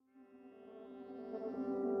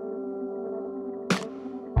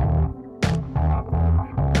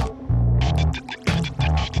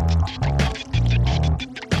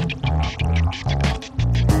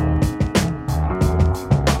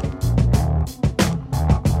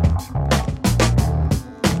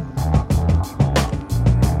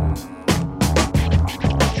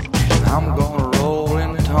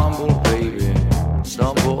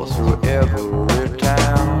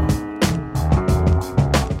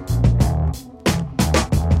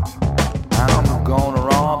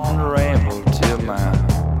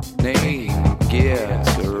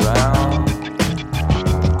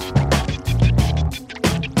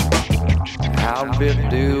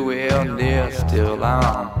till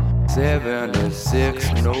I'm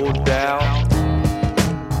 76, no doubt.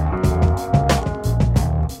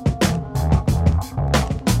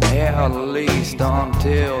 At least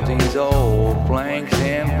until these old planks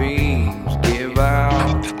and beams give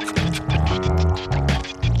out.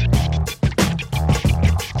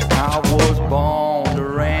 I was born to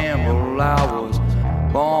ramble, I was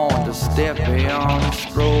born to step beyond the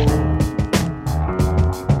stroll.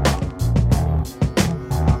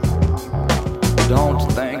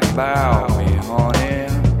 Don't think about me, honey,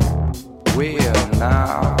 where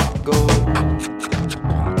now go.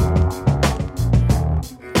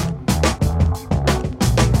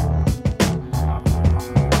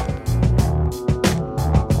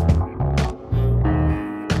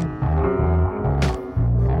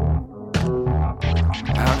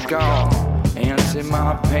 Got ants in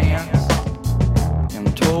my pants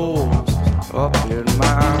and toes up in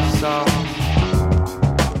my socks.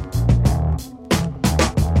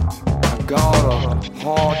 I got a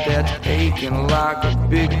heart that's aching like a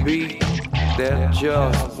big beat that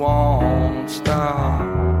just won't stop.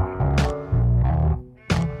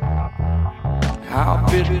 I'll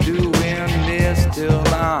be doing this till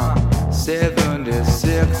I'm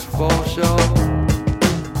 76 for sure.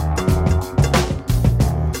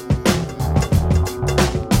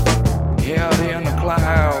 In the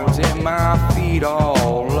clouds and my feet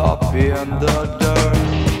all up in the dirt.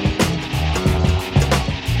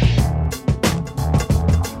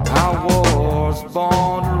 I was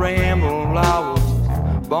born to ramble, I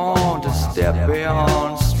was born to step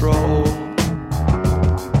beyond stroll.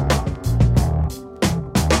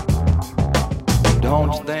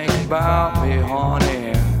 Don't think about me,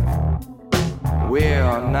 honey, where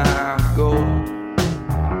I go.